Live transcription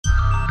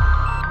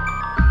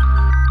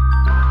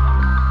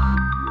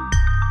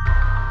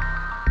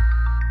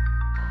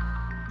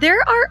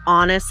There are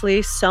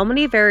honestly so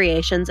many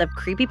variations of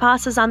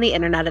creepypastas on the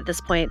internet at this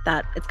point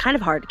that it's kind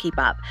of hard to keep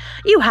up.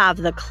 You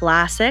have the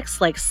classics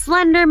like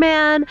Slender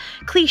Man,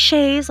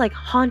 cliches like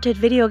haunted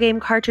video game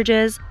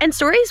cartridges, and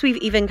stories we've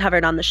even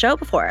covered on the show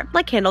before,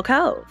 like Candle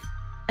Cove.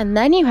 And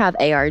then you have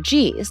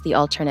ARGs, the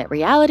alternate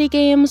reality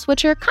games,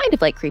 which are kind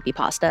of like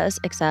creepypastas,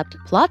 except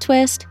plot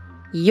twist,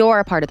 you're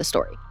a part of the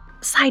story.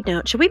 Side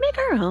note, should we make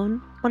our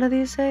own one of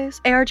these days?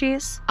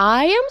 ARGs?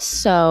 I am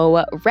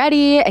so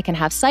ready. It can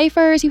have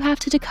ciphers you have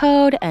to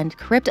decode and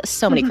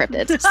so many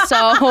cryptids.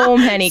 So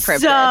many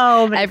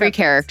cryptids. Every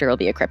character will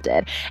be a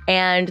cryptid.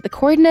 And the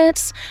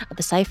coordinates of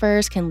the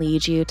ciphers can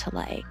lead you to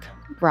like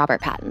Robert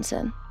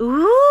Pattinson.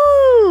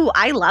 Ooh,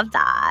 I love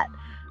that.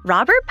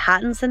 Robert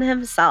Pattinson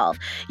himself.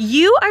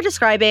 You are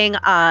describing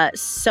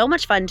so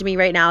much fun to me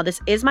right now.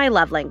 This is my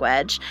love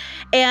language.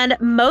 And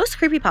most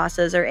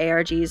creepypastas or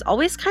ARGs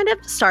always kind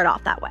of start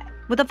off that way,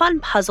 with a fun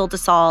puzzle to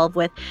solve,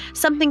 with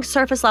something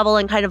surface level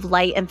and kind of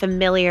light and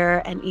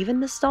familiar and even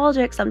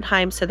nostalgic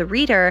sometimes to the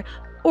reader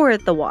or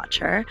the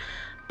watcher.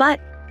 But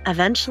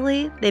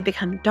eventually they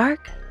become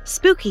dark,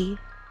 spooky,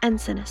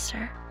 and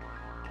sinister.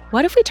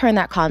 What if we turn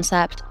that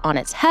concept on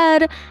its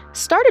head,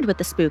 started with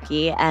the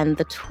spooky, and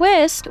the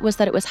twist was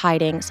that it was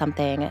hiding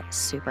something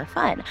super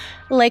fun,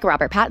 like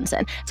Robert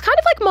Pattinson. It's kind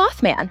of like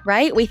Mothman,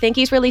 right? We think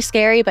he's really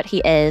scary, but he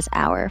is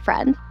our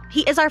friend.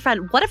 He is our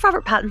friend. What if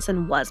Robert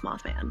Pattinson was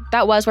Mothman?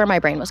 That was where my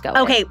brain was going.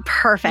 Okay,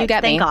 perfect. You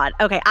get Thank me. God.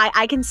 Okay,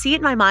 I can see it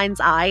in my mind's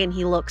eye, and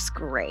he looks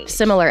great.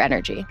 Similar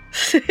energy.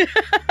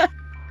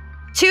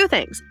 2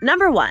 things.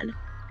 Number 1,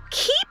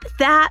 keep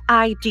that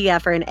idea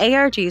for an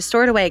ARG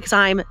stored away because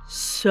I'm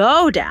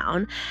so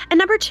down. And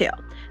number 2,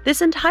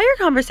 this entire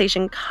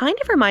conversation kind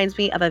of reminds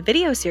me of a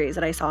video series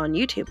that I saw on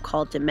YouTube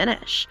called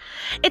Diminish.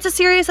 It's a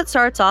series that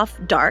starts off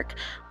dark,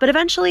 but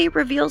eventually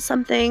reveals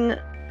something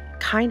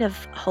kind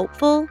of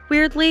hopeful,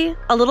 weirdly,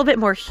 a little bit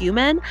more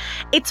human.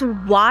 It's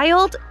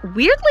wild,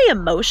 weirdly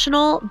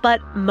emotional, but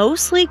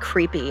mostly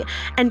creepy.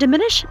 And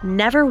Diminish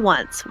never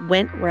once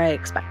went where I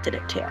expected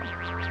it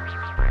to.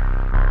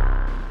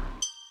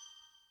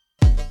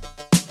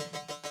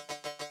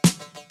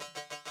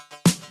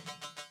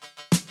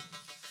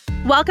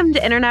 Welcome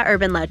to Internet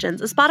Urban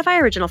Legends, a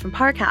Spotify original from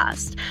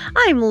Parcast.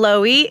 I'm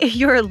Loie,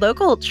 your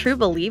local true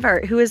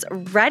believer who is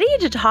ready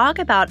to talk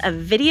about a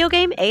video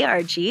game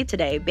ARG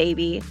today,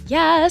 baby.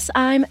 Yes,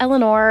 I'm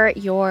Eleanor,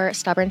 your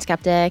stubborn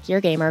skeptic,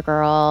 your gamer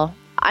girl.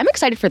 I'm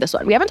excited for this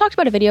one. We haven't talked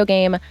about a video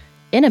game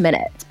in a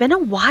minute. It's been a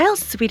while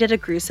since we did a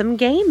gruesome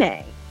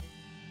gaming.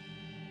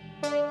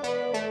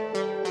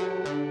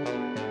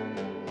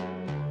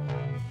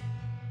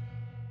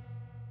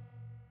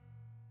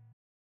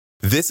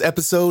 This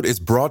episode is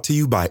brought to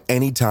you by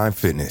Anytime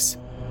Fitness.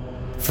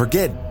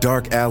 Forget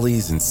dark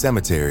alleys and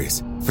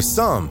cemeteries. For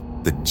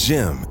some, the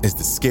gym is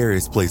the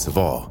scariest place of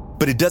all,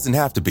 but it doesn't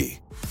have to be.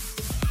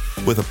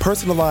 With a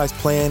personalized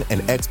plan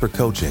and expert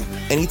coaching,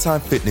 Anytime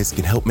Fitness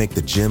can help make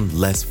the gym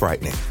less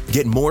frightening.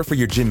 Get more for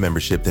your gym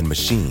membership than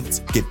machines.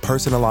 Get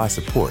personalized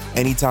support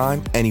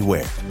anytime,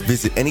 anywhere.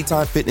 Visit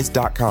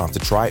AnytimeFitness.com to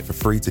try it for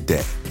free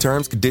today.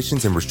 Terms,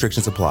 conditions, and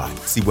restrictions apply.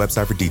 See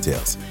website for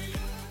details.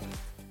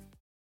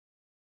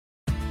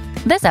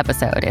 This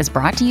episode is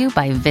brought to you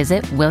by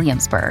Visit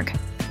Williamsburg.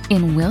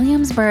 In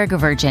Williamsburg,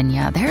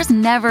 Virginia, there's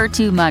never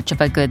too much of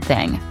a good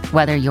thing.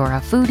 Whether you're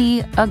a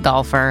foodie, a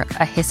golfer,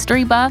 a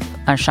history buff,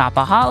 a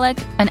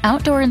shopaholic, an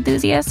outdoor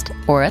enthusiast,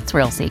 or a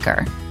thrill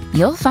seeker,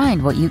 you'll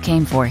find what you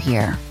came for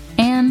here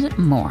and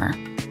more.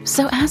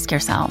 So ask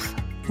yourself,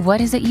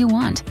 what is it you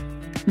want?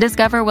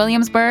 Discover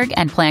Williamsburg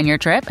and plan your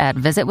trip at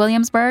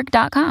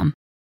visitwilliamsburg.com.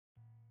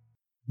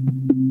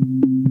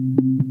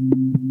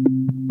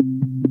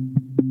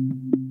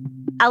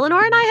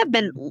 Eleanor and I have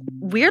been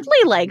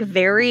weirdly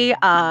very,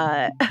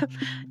 I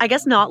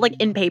guess not like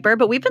in paper,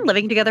 but we've been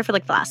living together for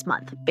like the last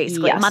month,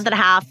 basically. Yes. A month and a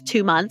half,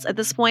 2 months at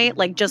this point,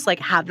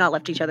 have not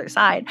left each other's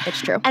side.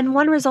 It's true. And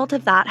one result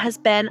of that has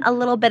been a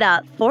little bit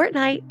of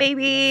Fortnite,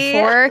 baby.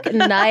 Fork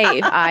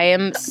knife. I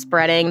am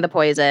spreading the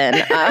poison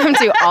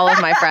to all of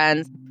my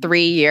friends.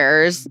 3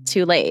 years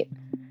too late.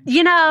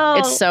 You know.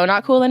 It's so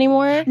not cool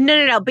anymore.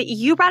 No. But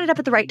you brought it up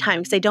at the right time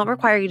because they don't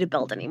require you to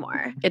build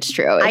anymore. It's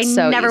true. It's I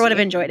so never easy. would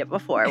have enjoyed it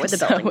before with the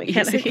building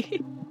mechanic.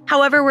 Easy.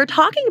 However, we're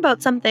talking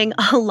about something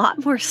a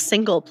lot more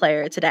single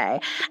player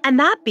today, and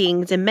that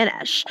being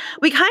Diminish.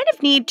 We kind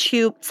of need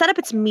to set up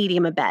its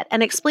medium a bit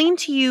and explain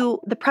to you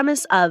the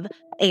premise of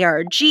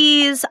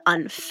ARGs,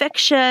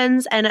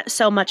 unfictions, and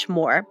so much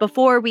more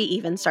before we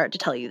even start to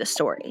tell you the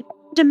story.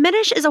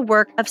 Diminish is a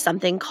work of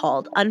something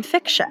called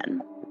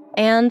unfiction.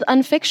 And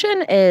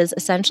unfiction is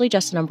essentially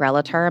just an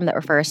umbrella term that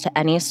refers to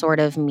any sort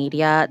of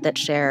media that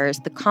shares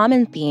the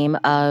common theme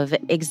of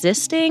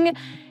existing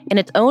in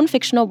its own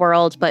fictional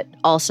world, but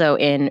also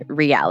in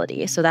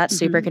reality. So that's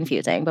super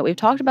confusing. But we've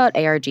talked about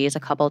ARGs a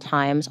couple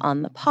times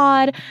on the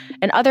pod.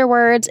 In other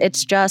words,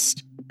 it's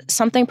just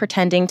something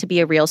pretending to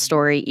be a real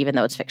story, even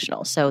though it's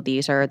fictional. So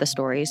these are the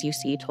stories you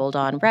see told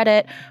on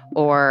Reddit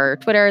or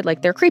Twitter,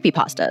 like they're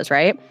creepypastas,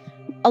 right?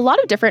 A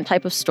lot of different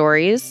type of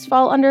stories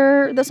fall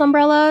under this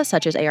umbrella,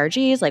 such as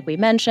ARGs, like we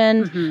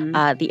mentioned,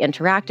 the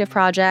interactive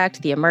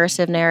project, the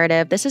immersive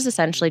narrative. This is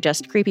essentially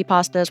just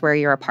creepypastas where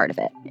you're a part of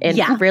it, in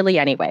really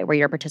any way where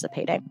you're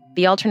participating.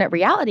 The alternate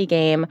reality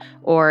game,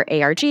 or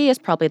ARG, is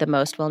probably the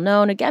most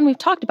well-known. Again, we've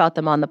talked about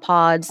them on the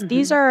pods.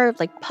 These are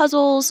like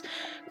puzzles,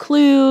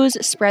 clues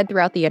spread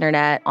throughout the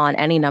internet on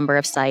any number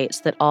of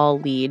sites that all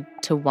lead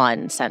to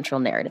one central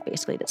narrative,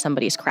 basically, that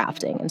somebody's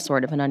crafting in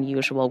sort of an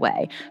unusual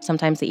way.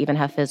 Sometimes they even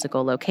have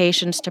physical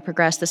locations to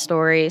progress the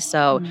story,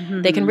 so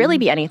they can really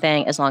be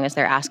anything as long as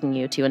they're asking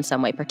you to in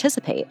some way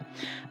participate.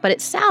 But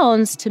it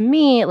sounds to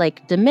me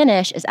like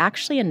Diminish is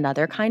actually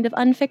another kind of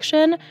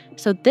unfiction.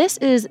 So this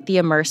is the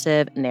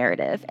immersive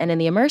narrative. And in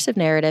the immersive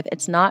narrative,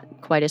 it's not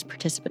quite as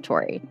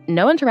participatory.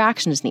 No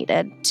interaction is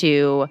needed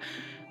to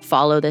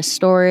follow this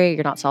story.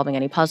 You're not solving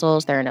any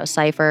puzzles. There are no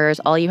ciphers.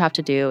 All you have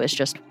to do is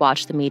just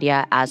watch the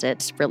media as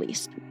it's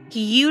released.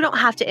 You don't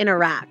have to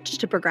interact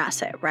to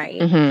progress it,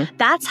 right?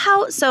 That's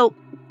how, so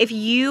if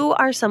you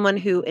are someone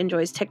who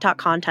enjoys TikTok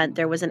content,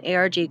 there was an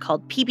ARG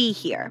called PB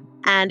Here.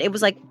 And it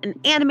was like an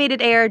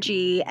animated ARG,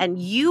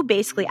 and you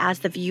basically, as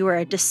the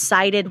viewer,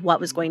 decided what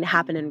was going to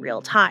happen in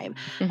real time.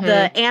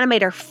 The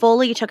animator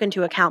fully took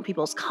into account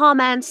people's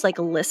comments, like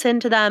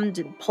listened to them,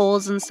 did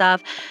polls and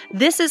stuff.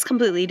 This is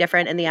completely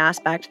different in the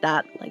aspect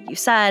that, like you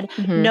said,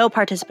 no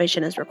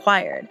participation is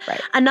required.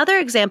 Right. Another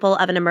example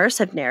of an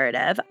immersive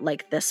narrative,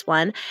 like this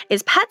one,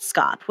 is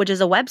Petscop, which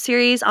is a web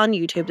series on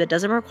YouTube that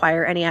doesn't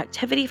require any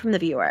activity from the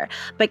viewer,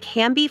 but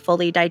can be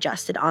fully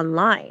digested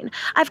online.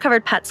 I've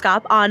covered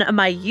Petscop on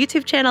my YouTube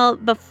channel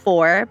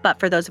before, but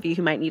for those of you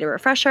who might need a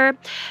refresher,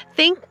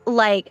 think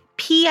like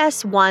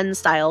PS1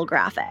 style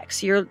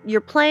graphics.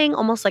 You're playing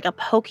almost like a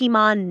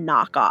Pokemon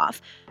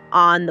knockoff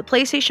on the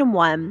PlayStation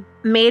 1,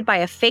 made by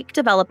a fake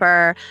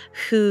developer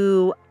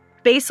who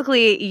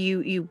basically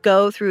you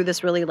go through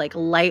this really like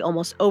light,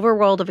 almost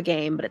overworld of a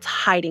game, but it's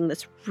hiding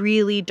this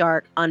really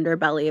dark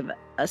underbelly of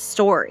a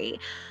story.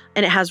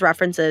 And it has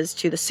references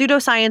to the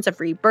pseudoscience of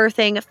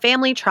rebirthing,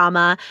 family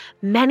trauma,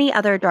 many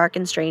other dark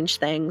and strange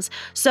things.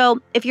 So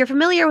if you're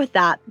familiar with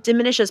that,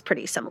 Diminish is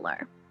pretty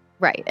similar.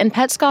 Right. And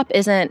Petscop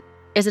is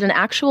it an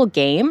actual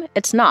game?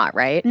 It's not,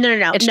 right? No.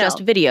 It's just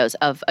videos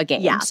of a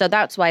game. Yeah. So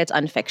that's why it's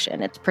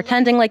unfiction. It's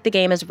pretending like the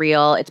game is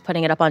real. It's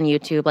putting it up on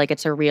YouTube like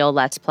it's a real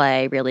Let's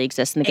Play, really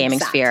exists in the gaming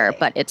sphere,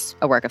 but it's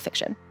a work of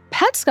fiction.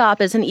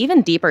 Petscop is an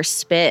even deeper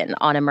spin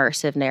on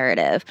immersive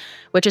narrative,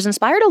 which has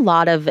inspired a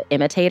lot of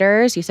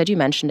imitators. You said you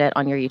mentioned it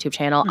on your YouTube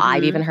channel.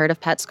 I've even heard of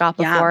Petscop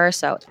before,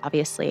 so it's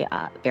obviously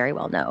very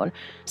well known.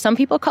 Some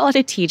people call it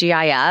a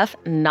TGIF,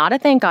 not a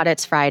Thank God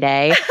It's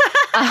Friday.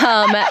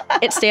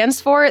 It stands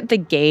for The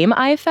Game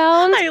I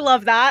Found. I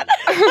love that.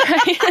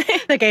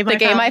 Right? The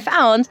game I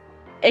found.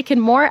 It can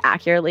more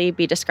accurately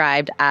be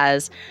described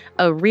as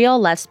a real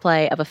Let's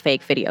Play of a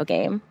fake video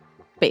game,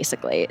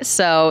 basically.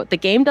 So the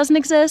game doesn't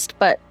exist,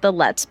 but the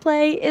Let's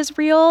Play is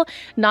real.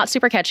 Not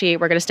super catchy.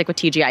 We're going to stick with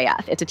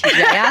TGIF. It's a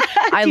TGIF.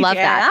 I love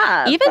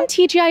that. Even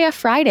TGIF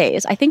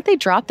Fridays. I think they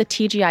dropped the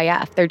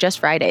TGIF. They're just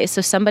Fridays.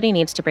 So somebody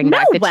needs to bring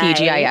back the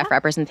TGIF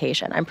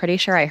representation. I'm pretty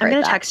sure I heard that. I'm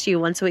going to text you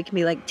once so we can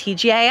be like,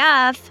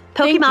 TGIF,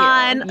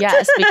 Pokemon.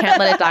 Yes, we can't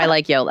let it die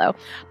like YOLO.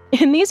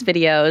 In these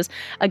videos,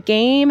 a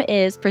game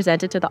is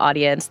presented to the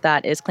audience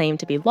that is claimed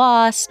to be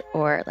lost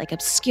or like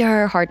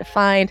obscure, hard to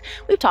find.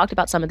 We've talked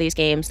about some of these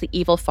games, the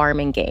evil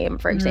farming game,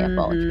 for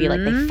example. It could be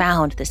like they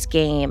found this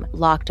game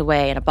locked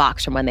away in a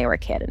box from when they were a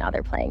kid and now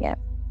they're playing it.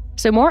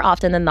 So more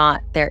often than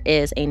not, there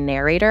is a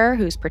narrator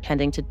who's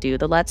pretending to do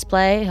the Let's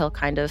Play. He'll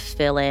kind of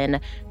fill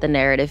in the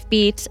narrative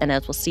beats. And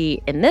as we'll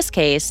see in this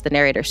case, the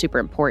narrator is super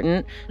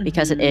important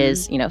because it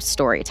is,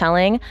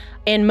 storytelling.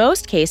 In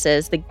most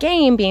cases, the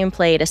game being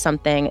played is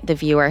something the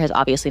viewer has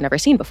obviously never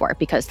seen before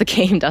because the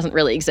game doesn't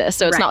really exist.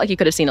 So it's not like you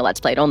could have seen a Let's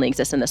Play. It only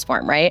exists in this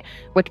form, right?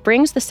 Which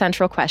brings the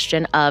central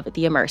question of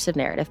the immersive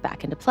narrative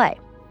back into play.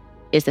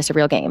 Is this a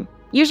real game?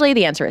 Usually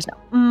the answer is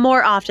no.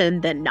 More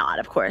often than not,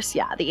 of course.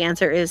 Yeah, the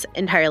answer is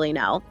entirely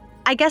no.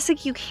 I guess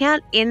like you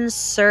can't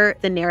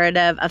insert the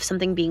narrative of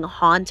something being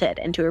haunted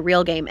into a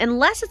real game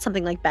unless it's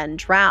something like Ben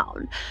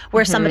Drowned,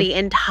 where somebody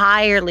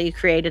entirely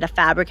created a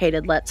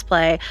fabricated Let's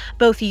Play,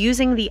 both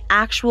using the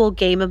actual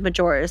game of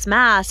Majora's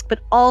Mask, but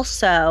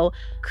also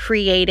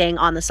creating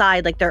on the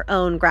side like their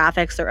own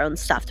graphics, their own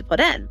stuff to put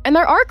in. And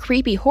there are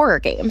creepy horror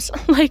games.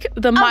 Like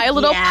the My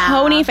Little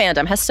Pony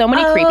fandom has so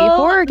many creepy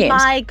horror games. Oh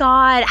my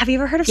God. Have you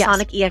ever heard of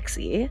Sonic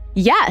EXE?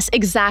 Yes,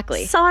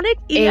 exactly. Sonic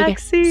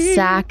EXE.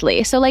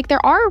 Exactly. So like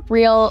there are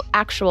real,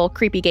 actual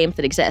creepy games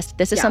that exist.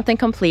 This is something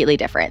completely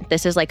different.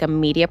 This is like a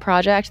media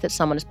project that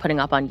someone is putting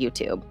up on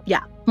YouTube.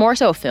 Yeah. More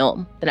so a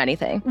film than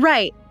anything.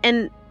 Right.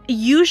 And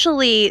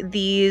usually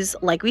these,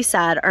 like we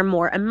said, are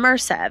more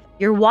immersive.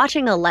 You're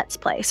watching a Let's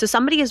Play. So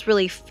somebody is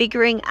really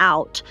figuring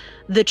out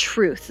the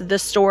truth, the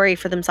story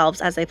for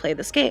themselves as they play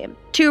this game.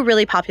 Two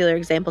really popular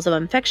examples of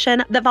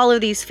unfiction that follow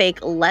these fake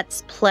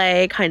let's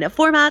play kind of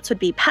formats would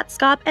be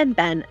Petscop and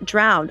Ben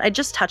Drowned. I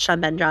just touched on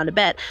Ben Drowned a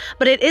bit,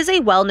 but it is a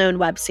well-known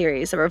web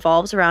series that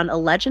revolves around a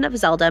Legend of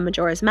Zelda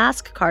Majora's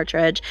Mask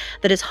cartridge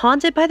that is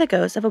haunted by the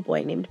ghost of a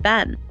boy named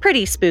Ben.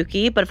 Pretty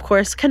spooky, but of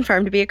course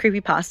confirmed to be a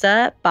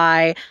creepypasta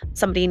by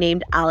somebody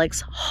named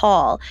Alex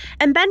Hall.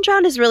 And Ben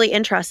Drowned is really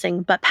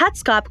interesting, but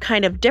Petscop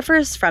kind of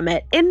differs from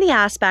it in the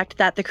aspect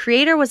that the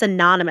creator was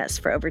anonymous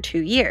for over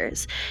 2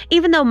 years.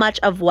 Even though much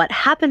of what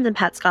happens in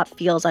Petscop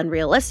feels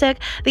unrealistic,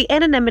 the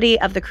anonymity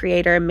of the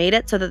creator made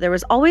it so that there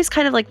was always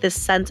kind of like this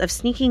sense of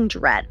sneaking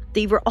dread,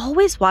 that you were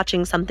always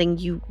watching something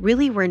you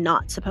really were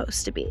not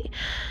supposed to be.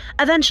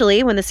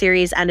 Eventually, when the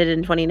series ended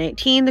in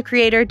 2019, the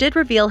creator did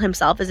reveal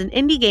himself as an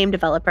indie game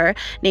developer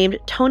named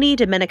Tony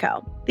Diminish.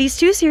 These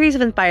two series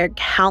have inspired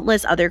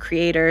countless other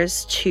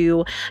creators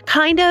to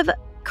kind of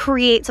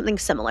create something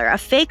similar, a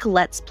fake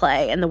let's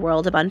play in the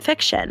world of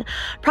unfiction.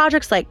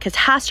 Projects like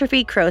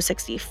Catastrophe Crow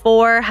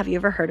 64, have you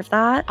ever heard of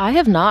that? I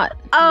have not.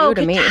 Oh,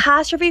 New to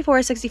Catastrophe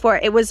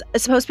 464.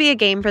 It's supposed to be a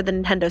game for the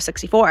Nintendo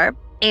 64,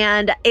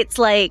 and it's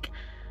like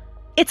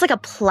a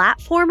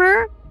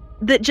platformer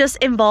that just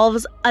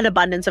involves an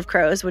abundance of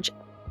crows, which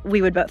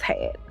we would both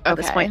hate at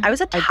this point. I was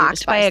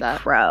attacked by a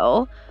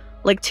crow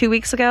like 2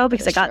 weeks ago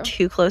because I got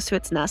too close to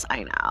its nest.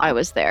 I know. I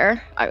was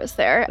there.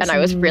 And I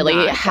was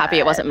really happy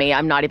it wasn't me.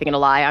 I'm not even going to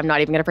lie. I'm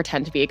not even going to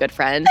pretend to be a good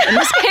friend in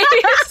this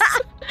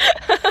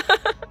case.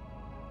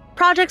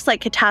 Projects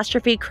like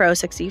Catastrophe Crow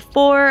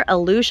 64,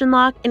 Illusion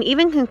Lock, and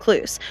even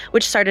Concluse,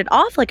 which started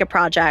off like a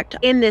project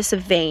in this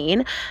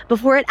vein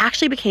before it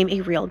actually became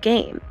a real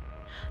game.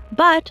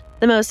 But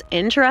the most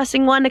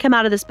interesting one to come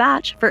out of this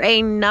batch, for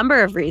a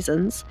number of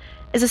reasons,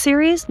 is a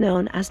series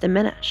known as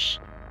Diminish.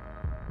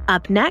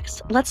 Up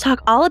next, let's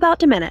talk all about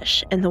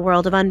Diminish in the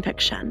world of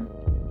unfiction.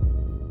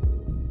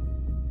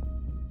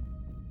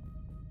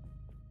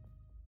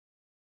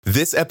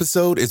 This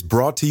episode is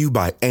brought to you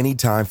by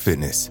Anytime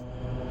Fitness.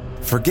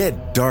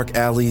 Forget dark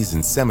alleys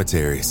and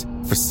cemeteries.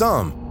 For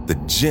some, the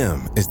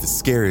gym is the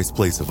scariest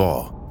place of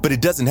all. But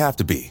it doesn't have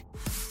to be.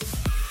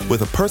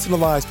 With a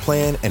personalized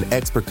plan and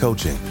expert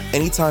coaching,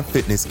 Anytime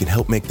Fitness can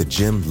help make the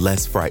gym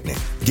less frightening.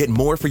 Get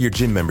more for your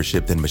gym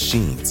membership than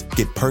machines.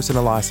 Get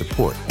personalized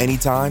support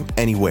anytime,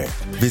 anywhere.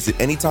 Visit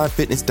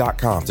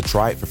AnytimeFitness.com to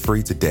try it for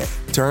free today.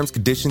 Terms,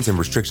 conditions, and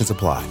restrictions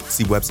apply.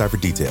 See website for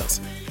details.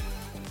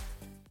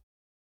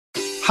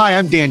 Hi,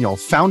 I'm Daniel,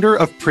 founder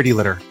of Pretty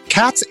Litter.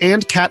 Cats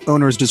and cat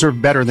owners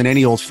deserve better than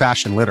any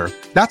old-fashioned litter.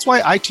 That's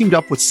why I teamed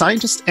up with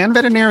scientists and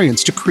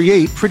veterinarians to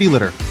create Pretty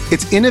Litter.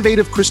 Its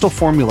innovative crystal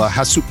formula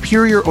has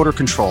superior odor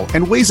control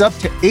and weighs up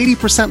to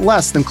 80%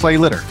 less than clay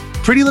litter.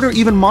 Pretty Litter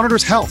even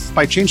monitors health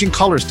by changing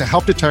colors to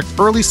help detect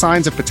early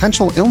signs of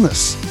potential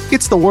illness.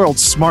 It's the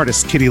world's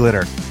smartest kitty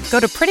litter. Go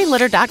to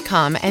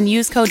prettylitter.com and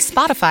use code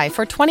SPOTIFY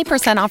for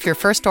 20% off your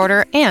first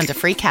order and a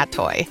free cat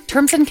toy.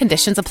 Terms and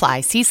conditions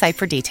apply. See site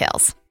for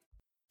details.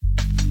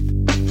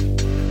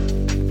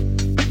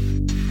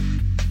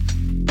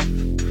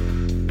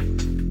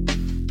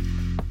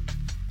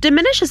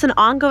 Diminish is an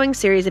ongoing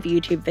series of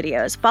YouTube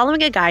videos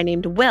following a guy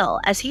named Will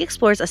as he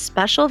explores a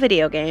special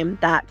video game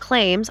that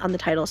claims on the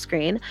title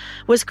screen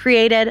was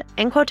created,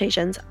 in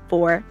quotations,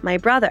 for my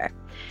brother.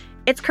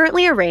 It's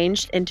currently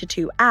arranged into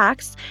 2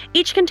 acts,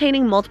 each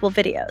containing multiple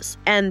videos,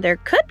 and there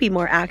could be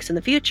more acts in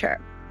the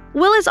future.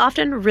 Will is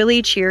often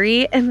really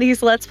cheery in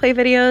these Let's Play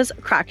videos,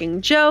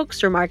 cracking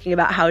jokes, remarking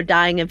about how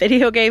dying in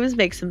video games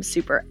makes him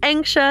super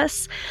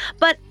anxious.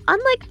 But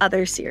unlike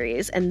other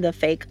series in the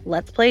fake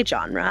Let's Play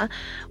genre,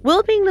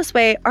 Will being this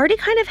way already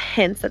kind of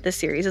hints that this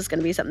series is going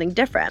to be something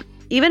different,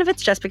 even if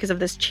it's just because of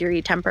this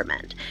cheery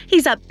temperament.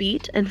 He's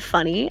upbeat and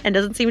funny and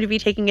doesn't seem to be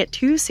taking it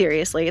too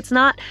seriously. It's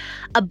not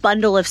a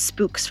bundle of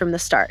spooks from the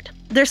start.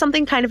 There's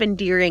something kind of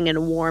endearing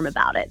and warm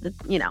about it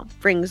that,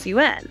 brings you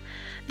in.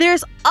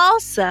 There's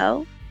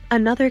also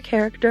another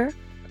character,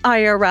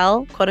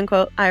 IRL, quote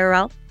unquote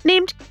IRL,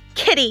 named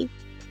Kitty.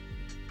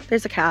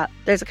 There's a cat.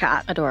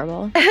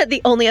 Adorable.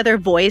 The only other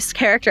voiced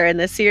character in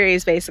this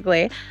series,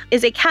 basically,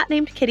 is a cat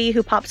named Kitty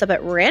who pops up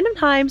at random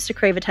times to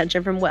crave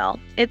attention from Will.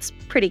 It's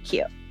pretty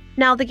cute.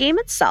 Now, the game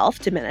itself,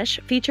 Diminish,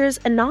 features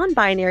a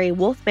non-binary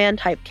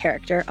wolfman-type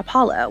character,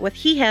 Apollo, with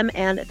he, him,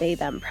 and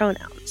they-them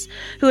pronouns,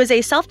 who is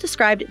a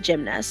self-described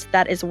gymnast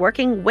that is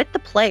working with the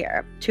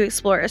player to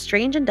explore a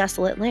strange and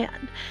desolate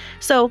land.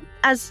 So,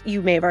 as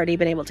you may have already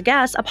been able to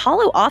guess,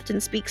 Apollo often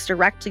speaks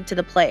directly to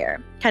the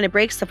player, kind of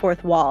breaks the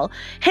fourth wall,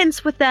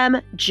 hints with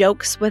them,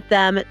 jokes with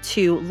them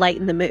to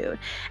lighten the mood.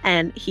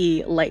 And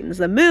he lightens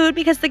the mood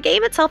because the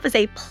game itself is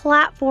a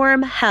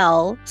platform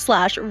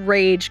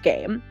hell/rage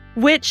game.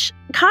 Which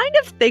kind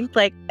of think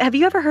have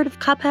you ever heard of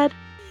Cuphead?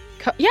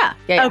 Yeah.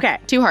 Okay.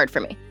 Too hard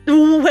for me.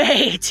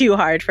 Way too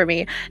hard for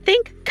me.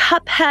 Think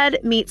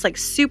Cuphead meets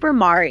Super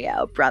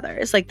Mario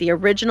Brothers, the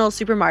original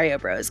Super Mario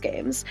Bros.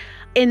 Games,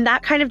 in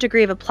that kind of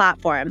degree of a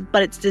platform,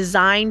 but it's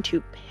designed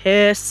to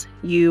piss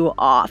you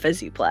off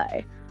as you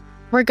play.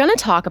 We're going to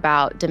talk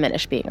about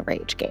Diminish being a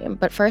rage game,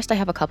 but first I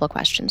have a couple of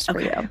questions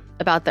for you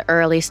about the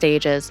early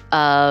stages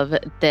of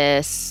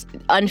this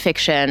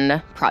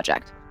unfiction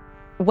project.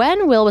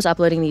 When Will was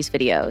uploading these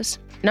videos,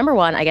 number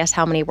one, I guess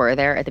how many were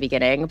there at the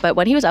beginning? But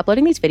when he was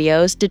uploading these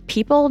videos, did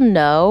people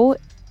know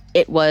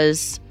it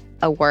was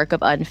a work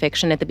of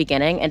unfiction at the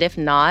beginning? And if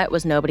not,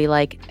 was nobody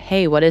like,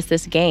 hey, what is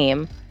this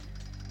game?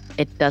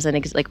 It doesn't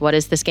exist. Like, what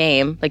is this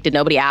game? Like, did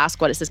nobody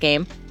ask, what is this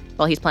game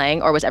while he's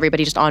playing? Or was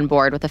everybody just on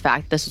board with the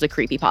fact that this was a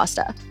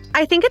creepypasta?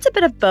 I think it's a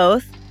bit of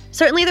both.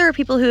 Certainly there were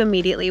people who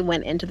immediately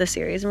went into the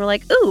series and were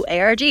like, ooh,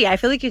 ARG. I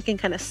feel like you can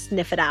kind of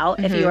sniff it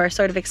out if you are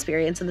sort of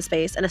experienced in the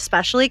space, and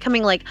especially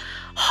coming like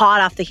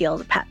hot off the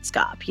heels of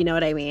Petscop, you know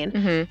what I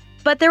mean?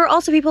 But there were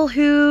also people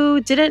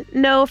who didn't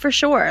know for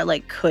sure.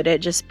 Like, could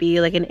it just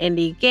be like an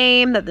indie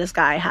game that this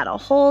guy had a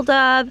hold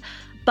of?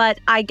 But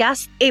I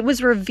guess it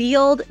was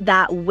revealed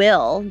that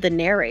Will, the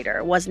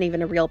narrator, wasn't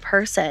even a real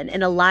person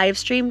in a live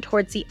stream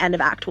towards the end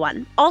of Act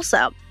 1.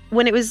 Also,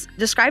 when it was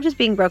described as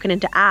being broken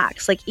into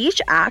acts, like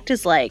each act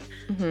is like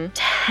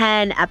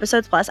 10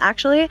 episodes plus,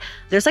 actually.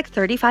 There's like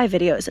 35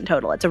 videos in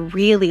total. It's a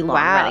really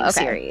long-running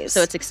series.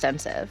 So it's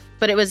extensive.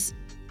 But it was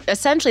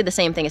essentially the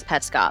same thing as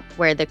Petscop,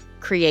 where the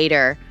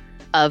creator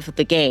of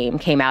the game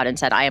came out and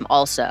said, I am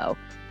also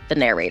the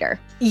narrator.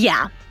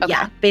 Yeah.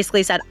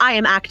 Basically said, I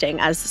am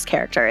acting as this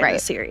character in the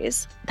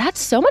series.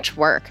 That's so much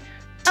work.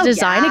 To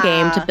design a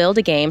game, to build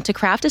a game, to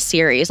craft a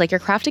series, like you're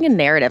crafting a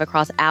narrative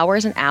across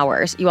hours and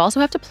hours. You also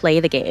have to play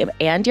the game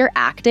and you're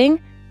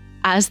acting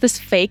as this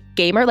fake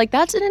gamer. Like,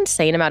 that's an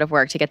insane amount of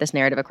work to get this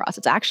narrative across.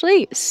 It's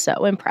actually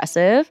so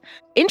impressive.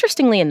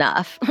 Interestingly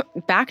enough,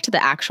 back to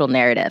the actual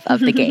narrative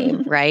of the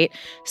game, right?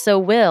 So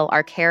Will,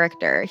 our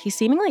character, he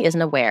seemingly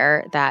isn't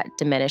aware that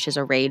Diminish is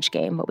a rage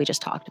game, what we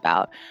just talked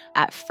about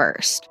at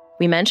first.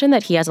 We mentioned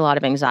that he has a lot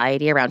of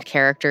anxiety around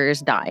characters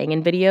dying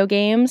in video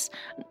games.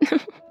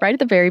 Right at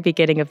the very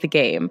beginning of the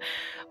game,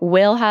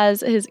 Will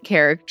has his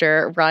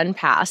character run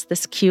past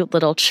this cute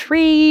little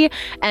tree,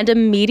 and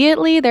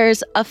immediately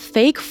there's a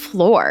fake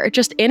floor,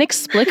 just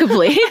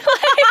inexplicably,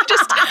 like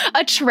just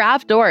a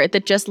trap door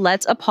that just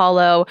lets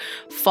Apollo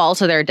fall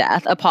to their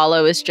death.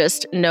 Apollo is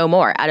just no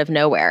more out of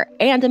nowhere.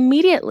 And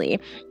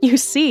immediately you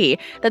see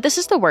that this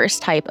is the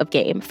worst type of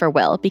game for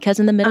Will, because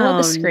in the middle of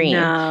the screen,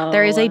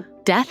 there is a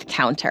death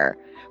counter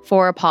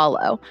for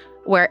Apollo,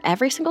 where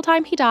every single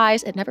time he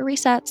dies, it never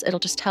resets. It'll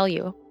just tell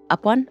you,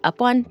 up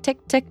one,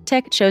 tick, tick,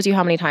 tick. It shows you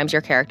how many times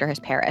your character has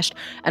perished.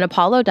 And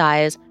Apollo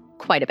dies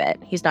quite a bit.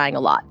 He's dying a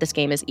lot. This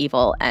game is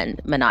evil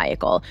and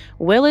maniacal.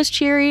 Will is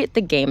cheery.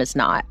 The game is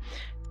not.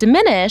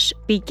 Diminish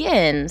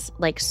begins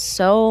like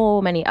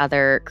so many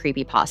other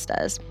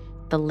creepypastas.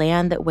 The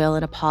land that Will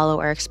and Apollo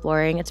are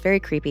exploring, it's very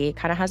creepy. It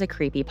kind of has a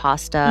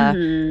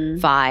creepypasta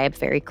vibe,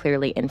 very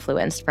clearly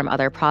influenced from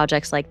other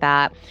projects like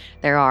that.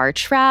 There are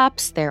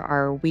traps. There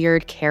are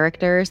weird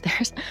characters.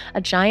 There's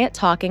a giant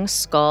talking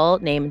skull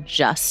named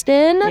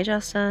Justin. Hey,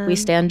 Justin. We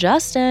stand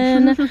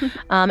Justin.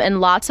 And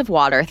lots of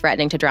water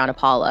threatening to drown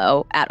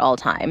Apollo at all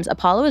times.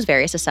 Apollo is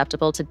very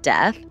susceptible to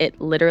death.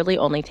 It literally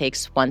only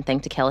takes one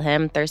thing to kill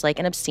him. There's like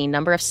an obscene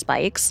number of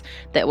spikes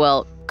that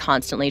will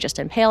constantly just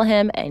impale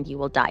him and you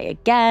will die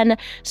again.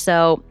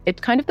 So it's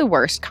kind of the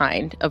worst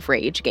kind of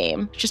rage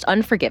game. Just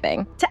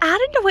unforgiving. To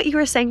add into what you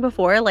were saying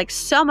before, like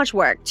so much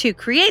work to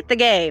create the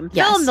game,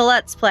 film the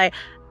Let's Play,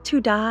 to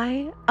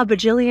die a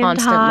bajillion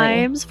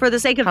times for the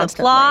sake of the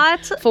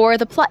plot. For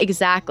the plot,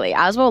 exactly.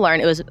 As we'll learn,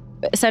 it was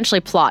essentially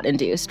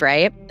plot-induced,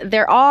 right?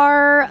 There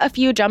are a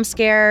few jump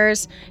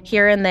scares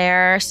here and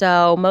there,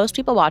 so most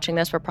people watching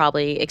this were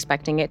probably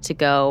expecting it to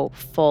go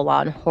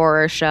full-on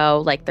horror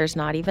show. Like, there's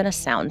not even a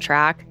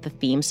soundtrack. The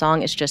theme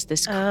song is just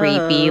this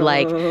creepy,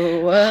 like,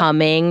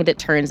 humming that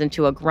turns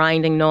into a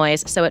grinding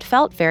noise. So it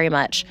felt very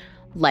much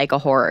like a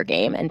horror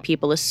game, and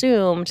people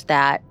assumed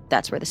that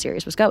that's where the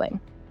series was going.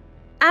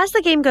 As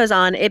the game goes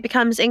on, it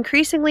becomes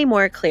increasingly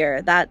more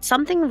clear that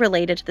something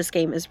related to this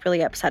game is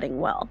really upsetting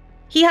Will.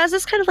 He has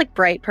this kind of like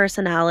bright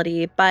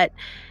personality, but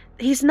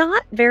he's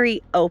not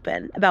very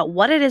open about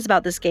what it is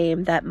about this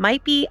game that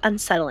might be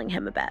unsettling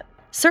him a bit.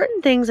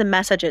 Certain things and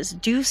messages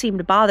do seem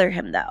to bother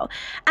him, though.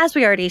 As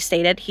we already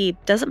stated, he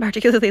doesn't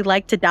particularly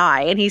like to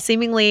die, and he's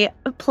seemingly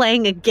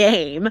playing a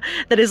game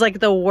that is like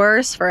the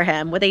worst for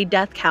him with a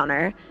death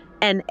counter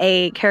and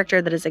a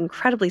character that is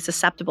incredibly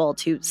susceptible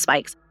to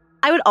spikes.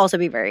 I would also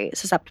be very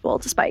susceptible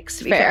to spikes,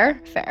 to be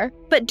fair. Fair.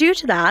 But due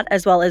to that,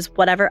 as well as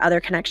whatever other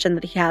connection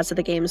that he has to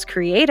the game's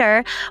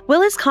creator,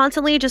 Will is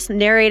constantly just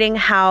narrating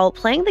how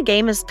playing the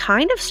game is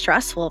kind of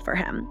stressful for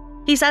him.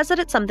 He says that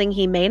it's something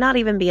he may not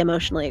even be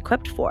emotionally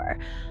equipped for.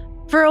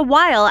 For a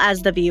while,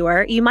 as the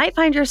viewer, you might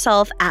find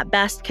yourself at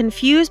best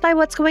confused by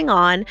what's going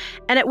on,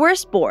 and at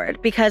worst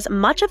bored, because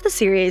much of the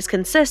series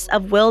consists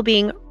of Will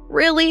being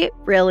really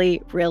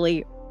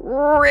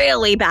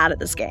bad at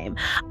this game.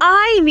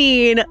 I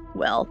mean,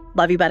 Will,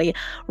 love you, buddy,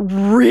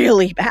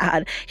 really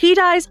bad. He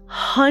dies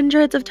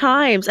hundreds of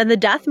times, and the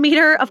death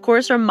meter, of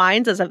course,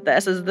 reminds us of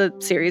this as the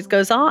series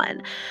goes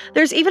on.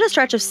 There's even a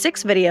stretch of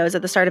 6 videos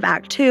at the start of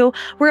Act 2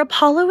 where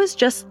Apollo is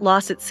just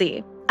lost at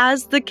sea.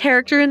 as the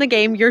character in the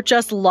game, you're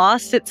just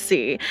lost at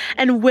sea.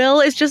 And Will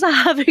is just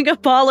having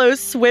Apollo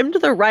swim to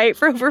the right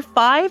for over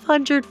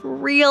 500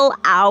 real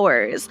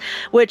hours,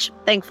 which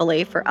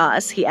thankfully for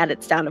us, he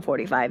edits down to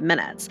 45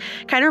 minutes.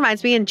 Kind of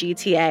reminds me in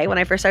GTA, when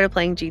I first started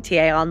playing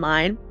GTA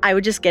online, I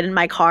would just get in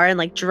my car and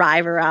like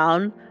drive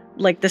around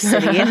like the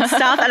city and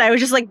stuff. And I would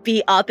just like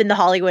be up in the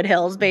Hollywood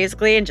Hills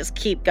basically and just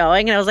keep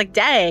going. And I was like,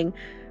 dang,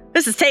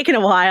 this is taking a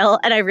while.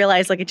 And I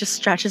realized like it just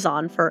stretches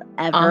on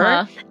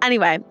forever.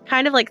 Anyway,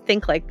 kind of like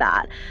think like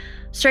that.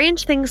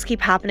 Strange things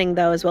keep happening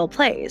though as Will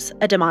plays.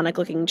 A demonic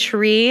looking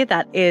tree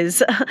that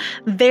is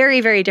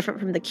very, very different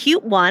from the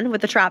cute one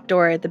with the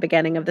trapdoor at the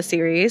beginning of the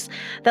series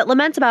that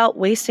laments about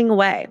wasting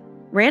away.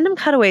 Random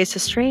cutaways to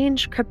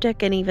strange,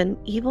 cryptic, and even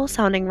evil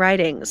sounding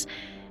writings.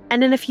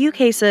 And in a few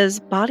cases,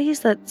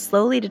 bodies that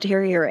slowly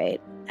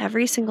deteriorate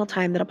every single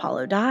time that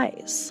Apollo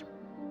dies.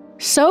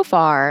 So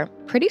far,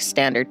 pretty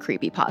standard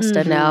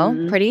creepypasta,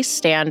 no? Pretty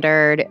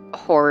standard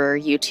horror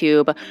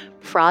YouTube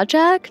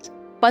project.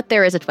 But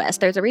there is a twist.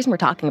 There's a reason we're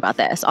talking about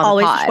this on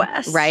the pod. Always a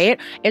twist. Right?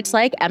 It's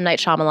like M. Night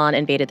Shyamalan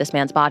invaded this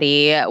man's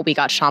body. We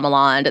got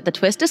Shyamalan. The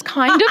twist is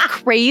kind of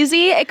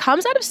crazy. It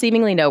comes out of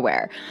seemingly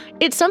nowhere.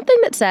 It's something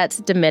that sets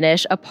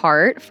Diminish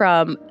apart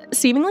from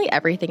seemingly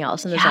everything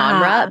else in the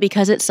genre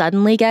because it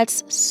suddenly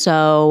gets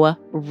so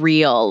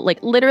real,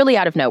 like literally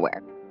out of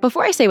nowhere.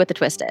 Before I say what the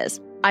twist is,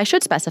 I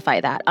should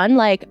specify that,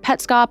 unlike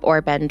Petscop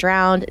or Ben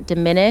Drowned,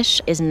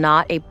 Diminish is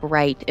not a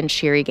bright and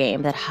cheery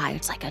game that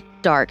hides like a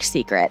dark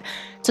secret.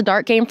 It's a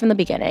dark game from the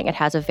beginning. It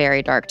has a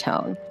very dark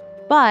tone.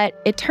 But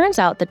it turns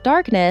out the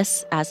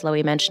darkness, as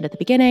Loie mentioned at the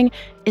beginning,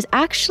 is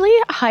actually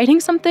hiding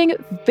something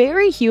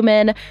very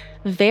human,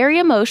 very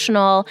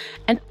emotional,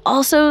 and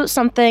also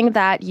something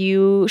that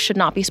you should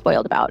not be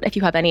spoiled about if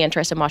you have any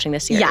interest in watching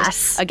this series.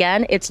 Yes.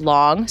 Again, it's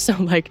long, so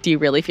like, do you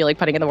really feel like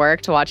putting in the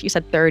work to watch? You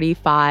said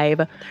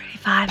 35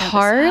 parts.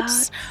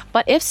 Episodes.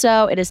 But if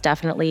so, it is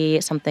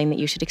definitely something that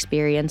you should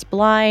experience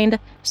blind.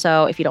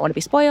 So if you don't want to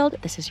be spoiled,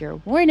 this is your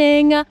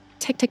warning.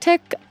 Tick, tick,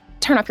 tick.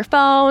 Turn off your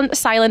phone,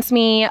 silence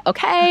me.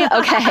 Okay.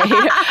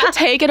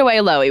 Take it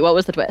away, Loie. What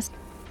was the twist?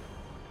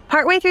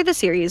 Partway through the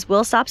series,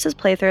 Will stops his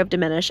playthrough of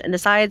Diminish and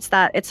decides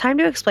that it's time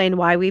to explain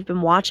why we've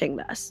been watching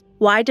this,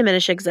 why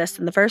Diminish exists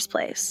in the first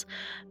place.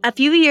 A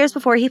few years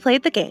before he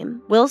played the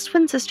game, Will's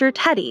twin sister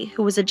Teddy,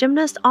 who was a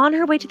gymnast on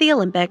her way to the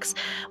Olympics,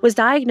 was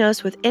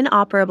diagnosed with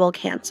inoperable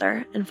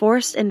cancer and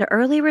forced into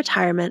early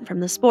retirement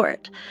from the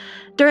sport.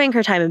 During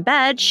her time in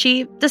bed,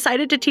 she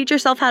decided to teach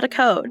herself how to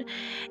code,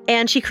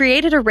 and she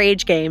created a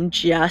rage game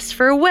just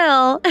for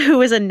Will,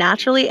 who is a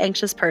naturally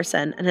anxious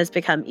person and has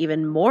become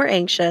even more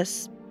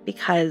anxious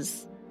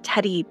because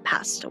Teddy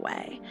passed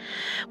away.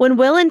 When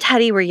Will and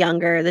Teddy were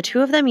younger, the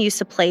two of them used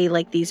to play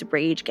like these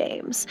rage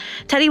games.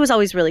 Teddy was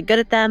always really good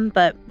at them,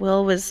 but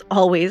Will was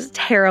always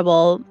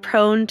terrible,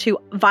 prone to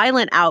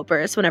violent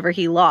outbursts whenever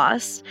he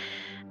lost.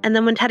 And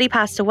then when Teddy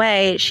passed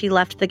away, she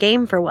left the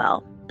game for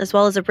Will, as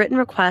well as a written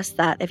request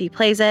that if he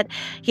plays it,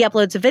 he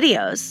uploads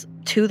videos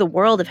to the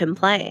world of him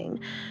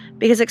playing,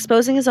 because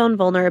exposing his own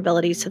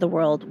vulnerabilities to the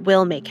world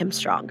will make him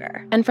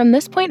stronger. And from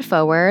this point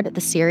forward,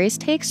 the series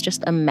takes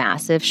just a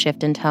massive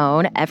shift in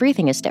tone.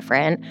 Everything is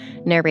different.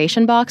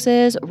 Narration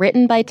boxes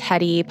written by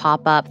Teddy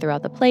pop up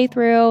throughout the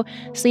playthrough,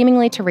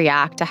 seemingly to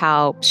react to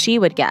how she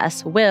would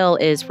guess Will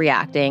is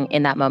reacting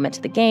in that moment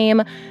to the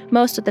game.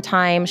 Most of the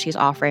time, she's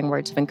offering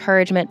words of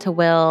encouragement to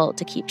Will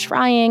to keep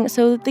trying,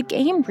 so the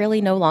game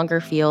really no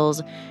longer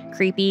feels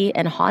creepy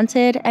and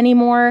haunted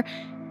anymore.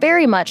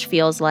 Very much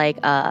feels like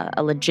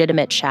a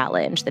legitimate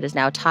challenge that is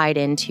now tied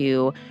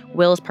into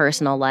Will's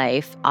personal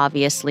life,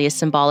 obviously is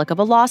symbolic of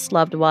a lost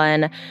loved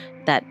one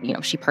that,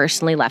 she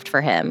personally left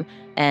for him,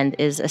 and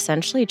is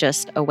essentially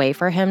just a way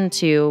for him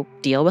to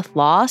deal with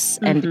loss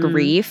and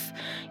grief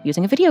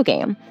using a video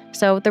game.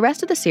 So the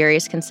rest of the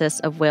series consists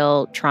of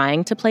Will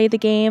trying to play the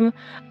game.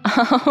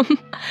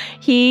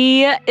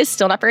 He is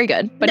still not very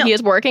good, but he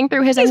is working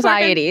through his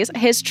anxieties,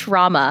 his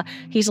trauma.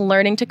 He's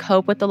learning to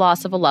cope with the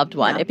loss of a loved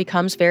one. It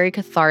becomes very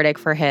cathartic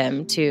for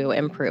him to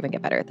improve and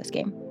get better at this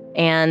game.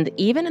 And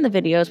even in the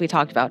videos we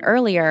talked about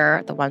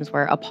earlier, the ones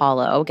where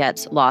Apollo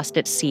gets lost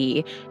at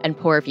sea and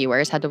poor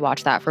viewers had to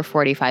watch that for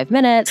 45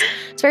 minutes,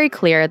 it's very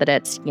clear that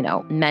it's,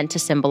 meant to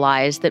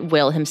symbolize that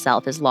Will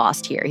himself is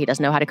lost here. He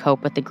doesn't know how to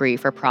cope with the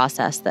grief or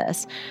process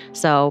this.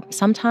 So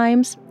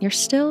sometimes you're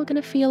still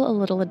going to feel a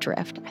little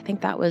adrift. I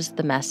think that was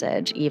the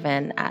message,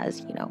 even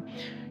as,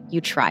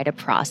 you try to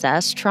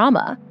process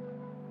trauma.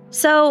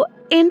 So,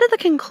 into the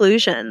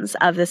conclusions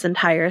of this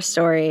entire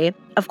story,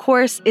 of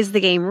course, is the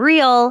game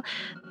real?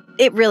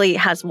 It really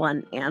has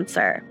one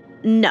answer.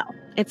 No,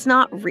 it's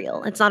not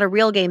real. It's not a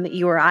real game that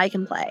you or I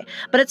can play.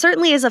 But it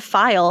certainly is a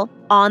file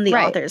on the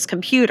author's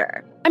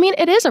computer. I mean,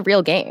 it is a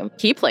real game.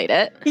 He played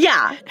it.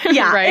 Yeah.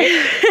 Right?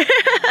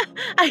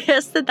 I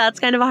guess that's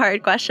kind of a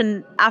hard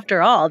question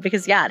after all,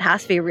 because, it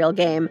has to be a real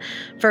game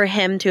for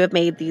him to have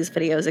made these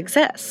videos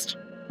exist.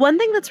 One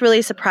thing that's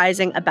really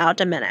surprising about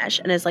Diminish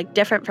and is like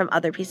different from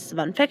other pieces of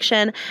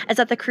nonfiction is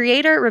that the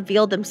creator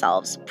revealed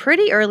themselves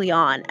pretty early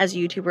on as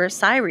YouTuber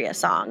Syria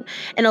Song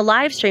in a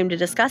live stream to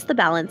discuss the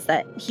balance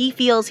that he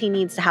feels he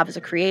needs to have as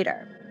a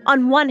creator.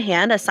 On one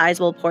hand, a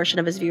sizable portion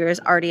of his viewers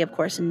already, of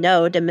course,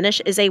 know Diminish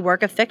is a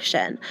work of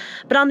fiction.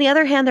 But on the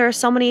other hand, there are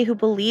so many who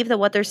believe that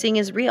what they're seeing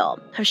is real,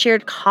 have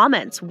shared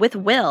comments with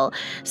Will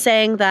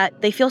saying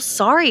that they feel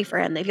sorry for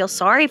him. They feel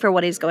sorry for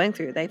what he's going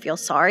through. They feel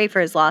sorry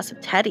for his loss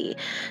of Teddy.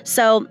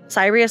 So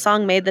Syria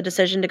Song made the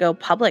decision to go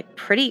public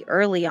pretty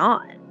early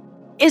on.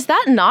 Is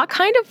that not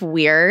kind of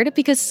weird?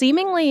 Because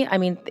seemingly, I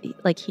mean,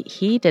 like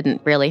he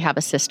didn't really have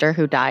a sister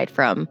who died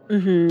from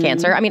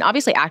cancer. I mean,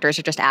 obviously actors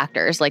are just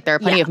actors. Like there are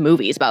plenty of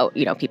movies about,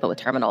 you know, people with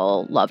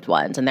terminal loved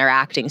ones and they're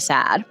acting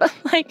sad. But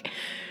like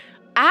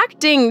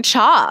acting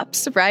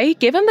chops, right?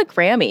 Give him the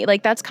Grammy.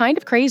 Like that's kind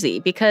of crazy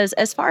because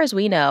as far as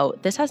we know,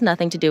 this has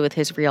nothing to do with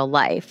his real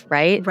life,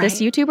 right? This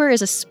YouTuber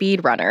is a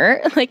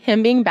speedrunner. Like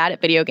him being bad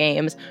at video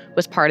games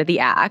was part of the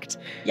act.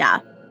 Yeah.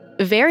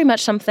 Very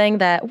much something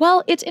that,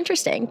 well, it's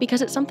interesting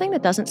because it's something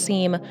that doesn't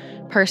seem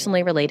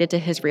personally related to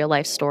his real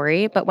life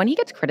story. But when he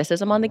gets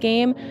criticism on the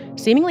game,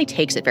 seemingly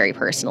takes it very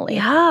personally.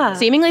 Yeah.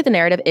 Seemingly the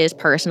narrative is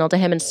personal to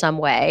him in some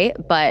way,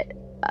 but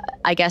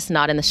I guess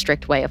not in the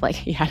strict way of like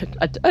he had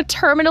a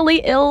terminally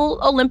ill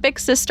Olympic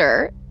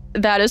sister.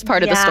 That is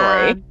part of the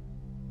story.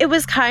 It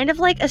was kind of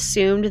like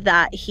assumed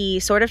that he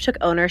sort of took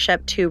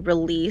ownership to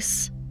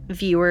release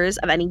viewers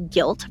of any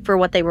guilt for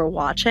what they were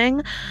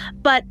watching.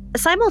 But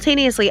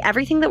simultaneously,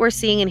 everything that we're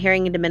seeing and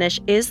hearing in Diminish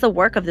is the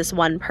work of this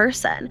one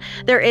person.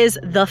 There is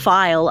the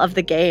file of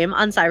the game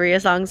on Syria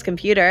Song's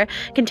computer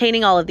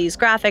containing all of these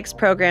graphics,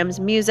 programs,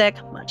 music,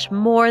 much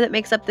more that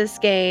makes up this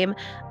game.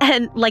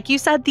 And like you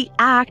said, the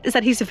act is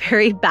that he's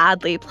very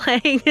badly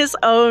playing his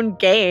own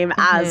game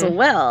as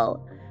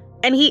Will.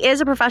 And he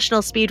is a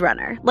professional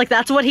speedrunner. Like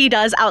that's what he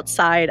does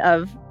outside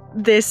of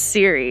this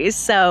series.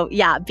 So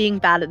yeah, being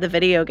bad at the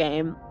video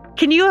game.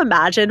 Can you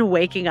imagine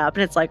waking up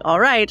and it's like, all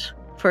right,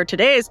 for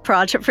today's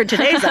project, for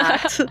today's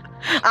act,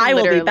 I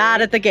will be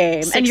bad at the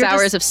game. 6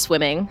 hours of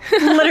swimming.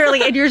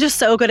 Literally, and you're just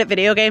so good at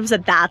video games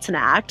that that's an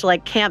act.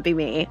 Like, can't be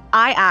me.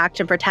 I act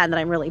and pretend that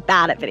I'm really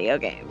bad at video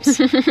games.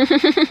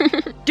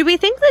 Do we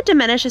think that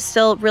Diminish is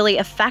still really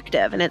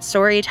effective in its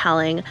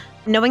storytelling,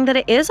 knowing that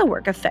it is a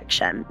work of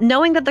fiction,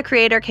 knowing that the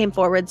creator came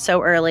forward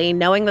so early,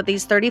 knowing that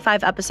these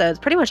 35 episodes,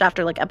 pretty much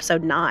after like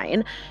episode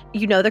 9,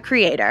 you know the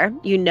creator,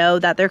 you know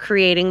that they're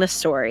creating the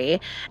story,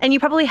 and you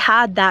probably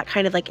had that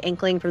kind of like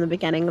inkling from the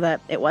beginning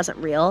that it wasn't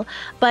real.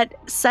 But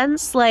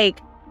since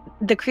like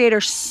the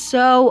creator's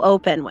so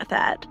open with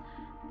it,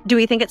 do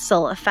we think it's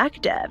still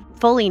effective,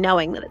 fully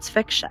knowing that it's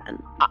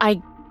fiction?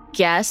 I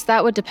guess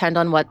that would depend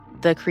on what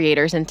the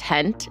creator's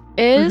intent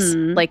is,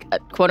 like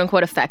quote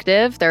unquote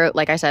effective. There,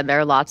 like I said, there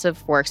are lots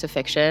of works of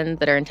fiction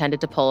that are intended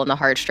to pull on the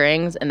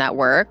heartstrings, and that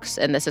works.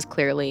 And this is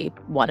clearly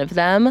one of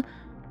them.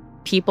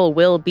 People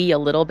will be a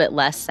little bit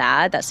less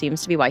sad. That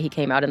seems to be why he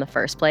came out in the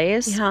first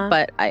place. Yeah.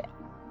 But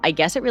I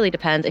guess it really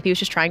depends. If he was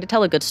just trying to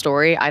tell a good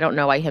story, I don't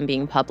know why him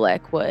being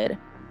public would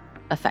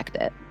affect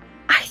it.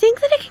 I think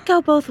that it can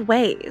go both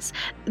ways.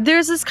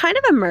 There's this kind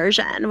of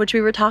immersion, which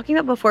we were talking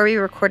about before we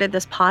recorded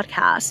this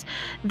podcast,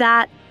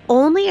 that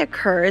only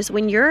occurs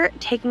when you're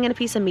taking in a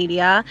piece of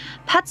media.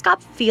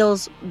 Petscop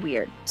feels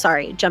weird.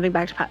 Sorry, jumping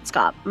back to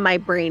Petscop. My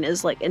brain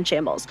is like in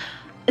shambles.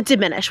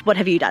 Diminish, what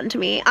have you done to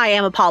me? I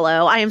am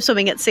Apollo. I am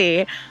swimming at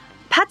sea.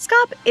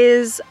 Petscop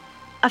is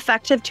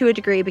effective to a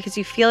degree because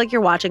you feel like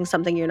you're watching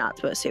something you're not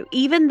supposed to.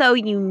 Even though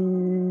you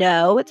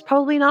know it's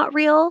probably not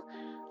real,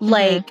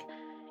 like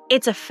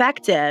it's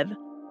effective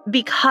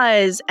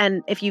because,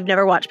 and if you've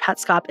never watched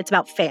Petscop, it's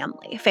about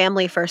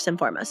family first and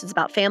foremost. It's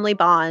about family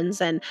bonds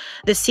and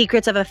the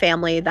secrets of a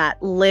family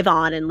that live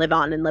on and live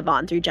on and live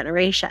on through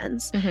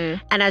generations.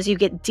 And as you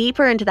get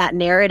deeper into that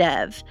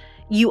narrative,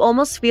 you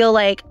almost feel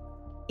like,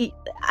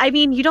 I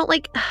mean, you don't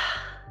like,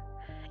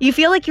 you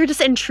feel like you're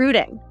just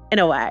intruding in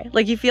a way.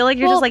 Like you feel like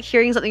you're just like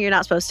hearing something you're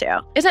not supposed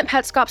to. Isn't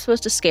Petscop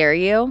supposed to scare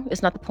you?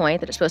 Isn't that the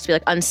point? That it's supposed to be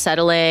like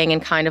unsettling and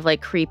kind of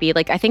like creepy?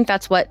 Like I think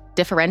that's what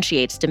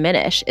differentiates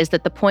Diminish, is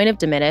that the point of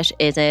Diminish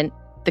isn't,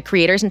 the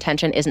creator's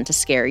intention isn't to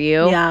scare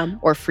you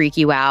or freak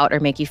you out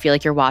or make you feel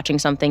like you're watching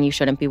something you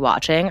shouldn't be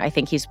watching. I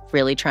think he's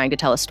really trying to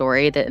tell a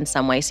story that in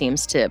some way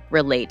seems to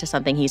relate to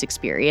something he's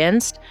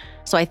experienced.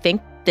 So I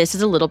think this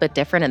is a little bit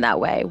different in that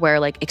way,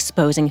 where like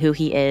exposing who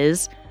he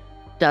is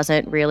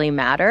doesn't really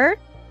matter.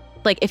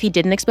 Like if he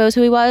didn't expose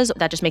who he was,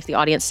 that just makes the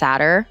audience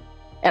sadder.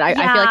 And I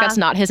feel like that's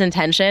not his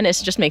intention, is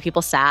to just make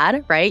people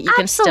sad, right? You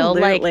can still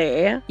like,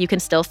 you can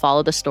still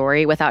follow the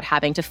story without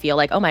having to feel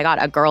like, oh my God,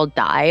 a girl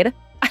died.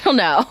 I don't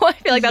know. I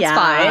feel like that's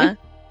fine.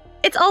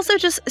 It's also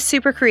just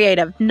super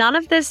creative. None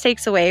of this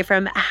takes away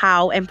from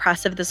how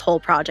impressive this whole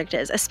project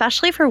is,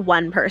 especially for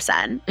one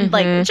person,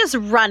 like just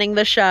running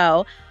the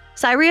show.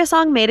 Cyria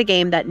Song made a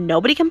game that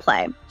nobody can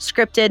play,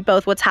 scripted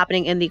both what's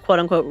happening in the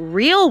quote-unquote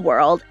real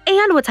world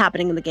and what's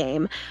happening in the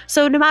game.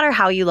 So no matter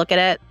how you look at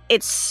it,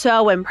 it's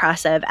so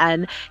impressive,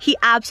 and he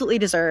absolutely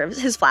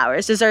deserves his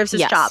flowers, deserves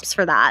his chops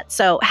for that.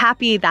 So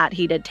happy that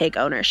he did take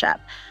ownership.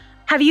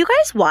 Have you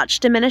guys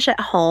watched Diminish at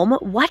home?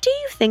 What do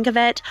you think of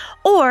it?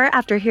 Or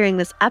after hearing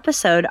this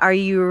episode, are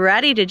you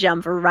ready to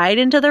jump right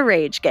into the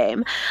rage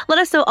game? Let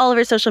us know all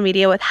over social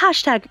media with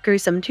hashtag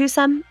Gruesome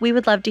Twosome. We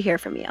would love to hear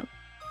from you.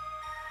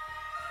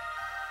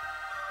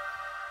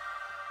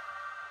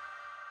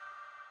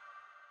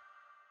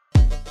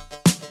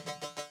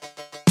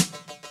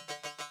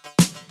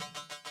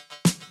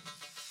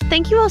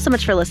 Thank you all so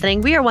much for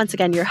listening. We are once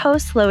again your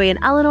hosts, Chloe and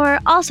Eleanor,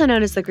 also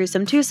known as the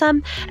Gruesome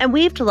Twosome, and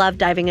we've loved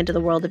diving into the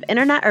world of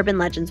internet urban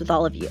legends with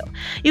all of you.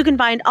 You can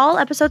find all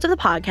episodes of the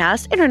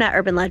podcast, Internet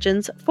Urban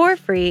Legends, for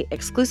free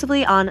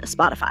exclusively on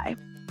Spotify.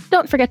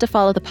 Don't forget to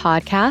follow the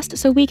podcast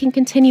so we can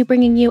continue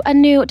bringing you a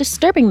new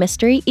disturbing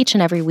mystery each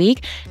and every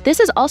week. This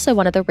is also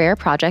one of the rare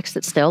projects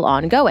that's still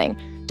ongoing.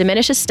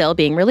 Diminish is still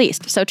being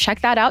released, so check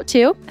that out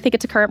too. I think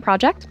it's a current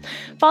project.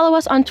 Follow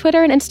us on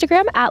Twitter and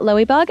Instagram at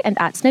Loeybug and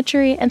at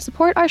Snitchery, and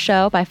support our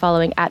show by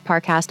following at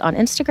Parcast on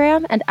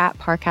Instagram and at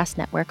Parcast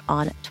Network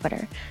on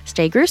Twitter.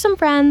 Stay gruesome,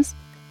 friends!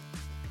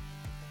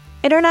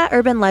 Internet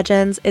Urban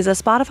Legends is a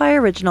Spotify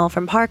original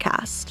from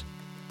Parcast.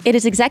 It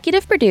is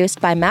executive produced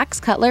by Max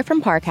Cutler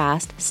from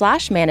Parcast,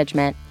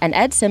 /management, and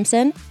Ed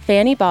Simpson,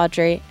 Fanny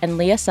Baudry, and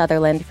Leah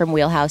Sutherland from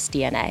Wheelhouse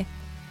DNA.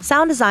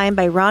 Sound design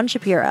by Ron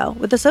Shapiro,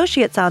 with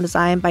associate sound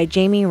design by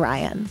Jamie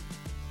Ryan.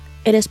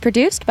 It is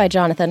produced by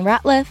Jonathan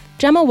Ratliff,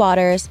 Gemma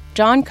Waters,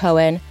 John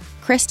Cohen,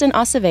 Kristen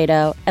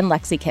Acevedo, and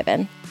Lexi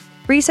Kibben.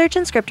 Research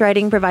and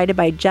scriptwriting provided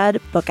by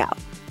Jed Bookout.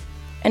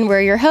 And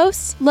we're your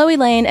hosts, Loie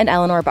Lane and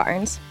Eleanor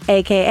Barnes,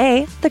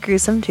 a.k.a. the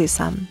Gruesome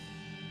Twosome.